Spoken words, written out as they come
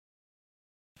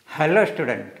Hello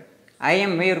student, I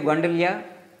am Mayur Gondalia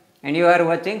and you are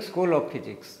watching School of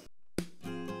Physics.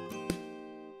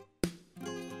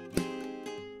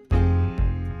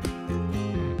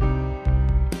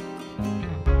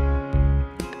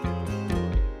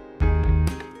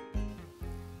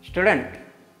 Student,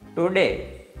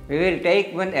 today we will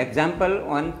take one example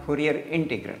on Fourier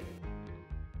integral.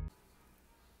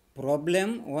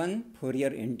 Problem on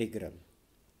Fourier integral.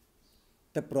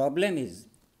 The problem is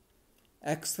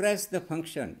express the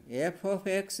function f of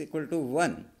x equal to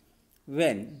 1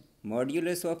 when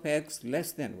modulus of x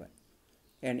less than 1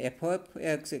 and f of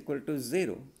x equal to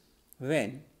 0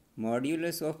 when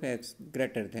modulus of x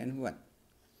greater than 1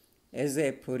 as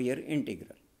a Fourier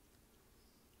integral.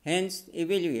 Hence,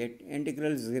 evaluate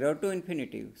integral 0 to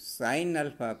infinity sine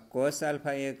alpha cos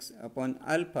alpha x upon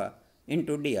alpha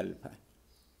into d alpha.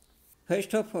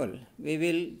 First of all, we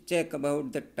will check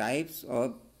about the types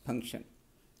of function.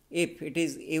 If it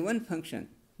is even function,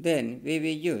 then we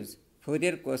will use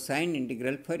Fourier cosine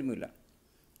integral formula.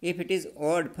 If it is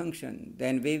odd function,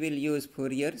 then we will use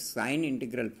Fourier sine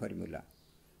integral formula.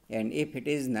 And if it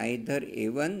is neither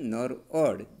even nor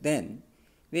odd, then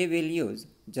we will use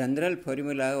general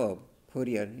formula of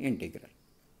Fourier integral.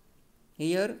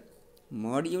 Here,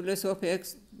 modulus of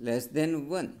x less than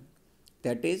 1,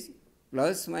 that is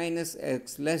plus minus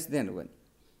x less than 1.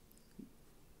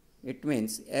 It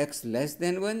means x less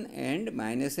than 1 and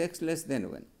minus x less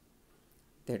than 1.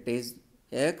 That is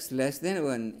x less than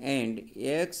 1 and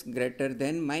x greater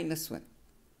than minus 1.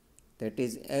 That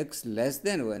is x less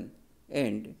than 1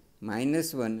 and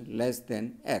minus 1 less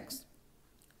than x.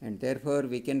 And therefore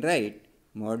we can write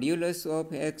modulus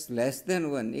of x less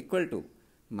than 1 equal to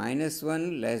minus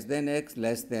 1 less than x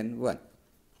less than 1.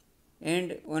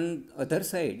 And on other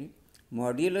side,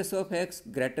 modulus of x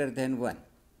greater than 1.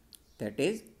 That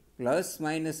is plus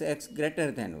minus x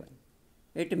greater than 1.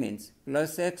 It means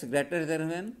plus x greater than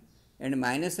 1 and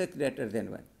minus x greater than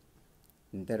 1.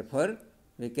 Therefore,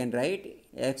 we can write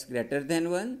x greater than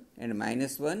 1 and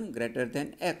minus 1 greater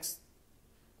than x.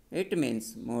 It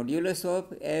means modulus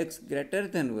of x greater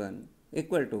than 1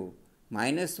 equal to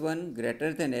minus 1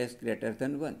 greater than x greater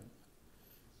than 1.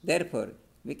 Therefore,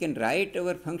 we can write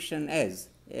our function as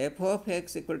f of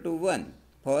x equal to 1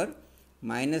 for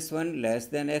minus 1 less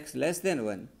than x less than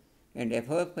 1 and f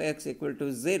of x equal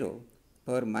to 0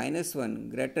 for minus 1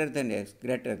 greater than x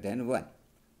greater than 1.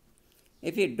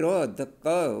 If we draw the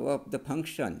curve of the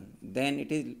function, then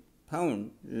it is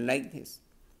found like this.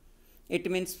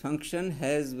 It means function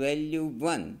has value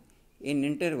 1 in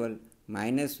interval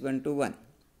minus 1 to 1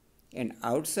 and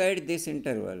outside this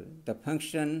interval the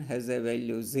function has a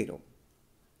value 0.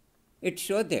 It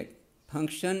shows that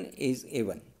function is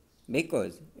even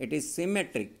because it is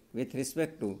symmetric with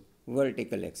respect to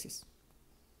vertical axis.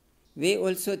 We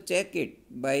also check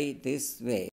it by this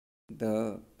way.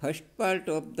 The first part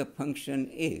of the function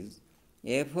is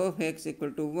f of x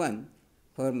equal to 1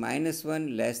 for minus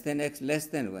 1 less than x less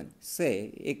than 1,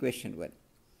 say equation 1.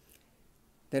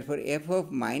 Therefore, f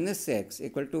of minus x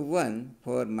equal to 1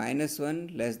 for minus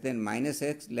 1 less than minus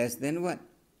x less than 1.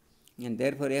 And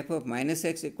therefore, f of minus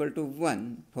x equal to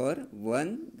 1 for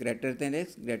 1 greater than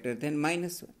x greater than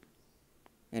minus 1.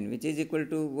 And which is equal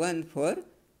to 1 for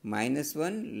minus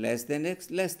 1 less than x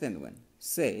less than 1,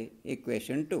 say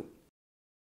equation 2.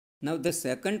 Now, the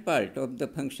second part of the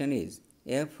function is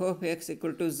f of x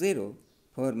equal to 0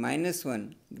 for minus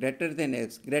 1 greater than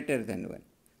x greater than 1,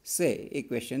 say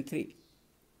equation 3.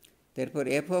 Therefore,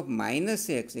 f of minus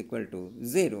x equal to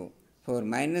 0 for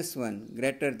minus 1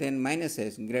 greater than minus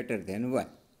x greater than 1,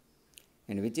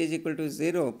 and which is equal to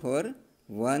 0 for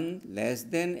 1 less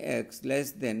than x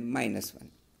less than minus 1.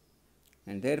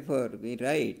 And therefore, we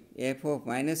write f of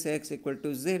minus x equal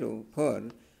to 0 for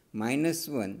minus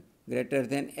 1 greater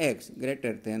than x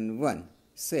greater than 1,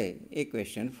 say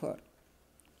equation 4.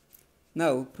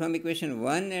 Now, from equation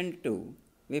 1 and 2,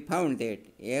 we found that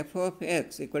f of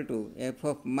x equal to f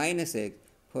of minus x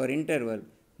for interval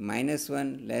minus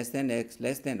 1 less than x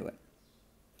less than 1.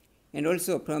 And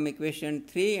also from equation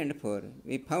 3 and 4,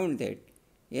 we found that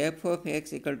f of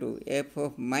x equal to f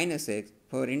of minus x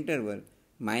for interval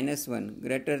minus 1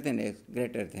 greater than x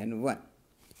greater than 1.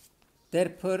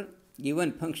 Therefore,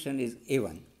 given function is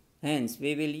even. Hence,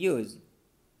 we will use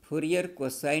Fourier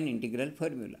cosine integral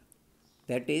formula.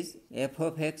 That is f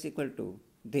of x equal to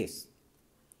this.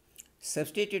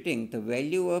 Substituting the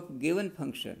value of given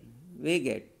function, we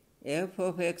get f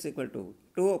of x equal to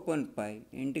 2 upon pi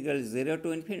integral 0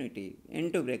 to infinity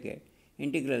into bracket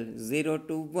integral 0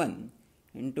 to 1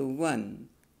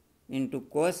 into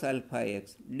cos alpha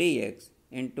x dx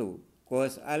into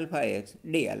cos alpha x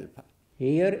d alpha.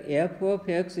 Here f of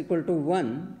x equal to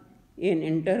 1 in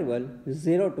interval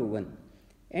 0 to 1,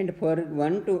 and for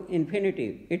 1 to infinity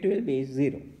it will be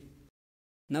 0.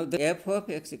 Now the f of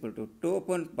x equal to 2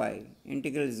 upon pi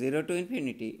integral 0 to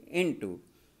infinity into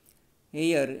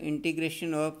here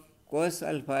integration of cos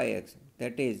alpha x,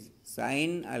 that is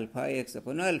sin alpha x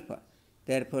upon alpha.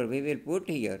 Therefore we will put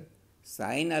here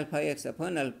sin alpha x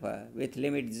upon alpha with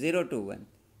limit 0 to 1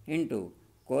 into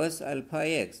cos alpha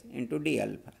x into d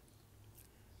alpha.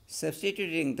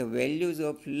 Substituting the values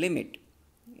of limit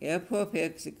f of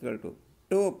x equal to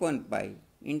 2 upon pi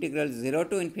integral 0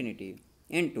 to infinity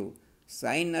into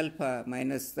sin alpha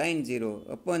minus sin 0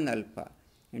 upon alpha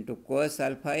into cos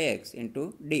alpha x into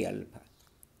d alpha.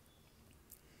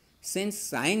 Since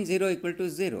sin 0 equal to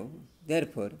 0,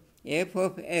 therefore f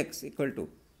of x equal to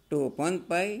 2 upon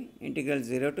pi integral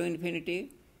 0 to infinity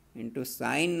into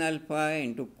sin alpha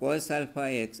into cos alpha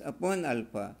x upon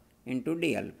alpha into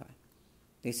d alpha.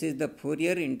 This is the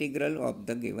Fourier integral of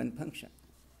the given function.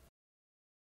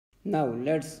 Now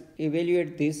let's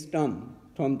evaluate this term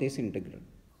from this integral.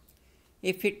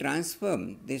 If we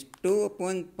transform this 2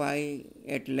 upon pi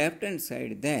at left hand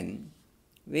side, then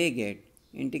we get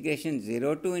integration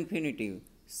 0 to infinity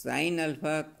sin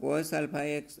alpha cos alpha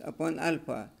x upon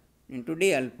alpha into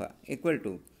d alpha equal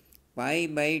to pi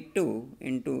by 2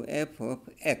 into f of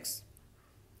x.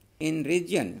 In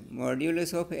region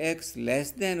modulus of x less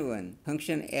than 1,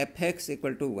 function fx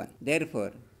equal to 1.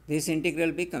 Therefore, this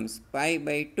integral becomes pi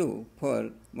by 2 for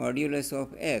modulus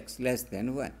of x less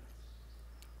than 1.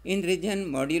 In region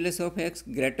modulus of x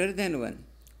greater than 1,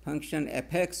 function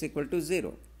fx equal to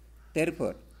 0.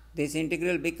 Therefore, this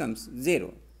integral becomes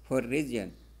 0 for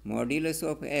region modulus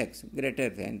of x greater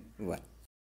than 1.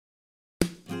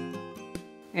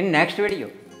 In next video,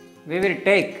 we will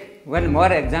take one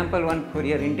more example on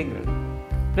Fourier integral.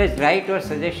 Please write your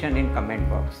suggestion in comment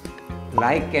box.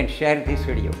 Like and share this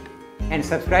video and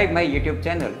subscribe my YouTube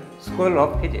channel School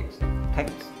of Physics.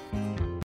 Thanks.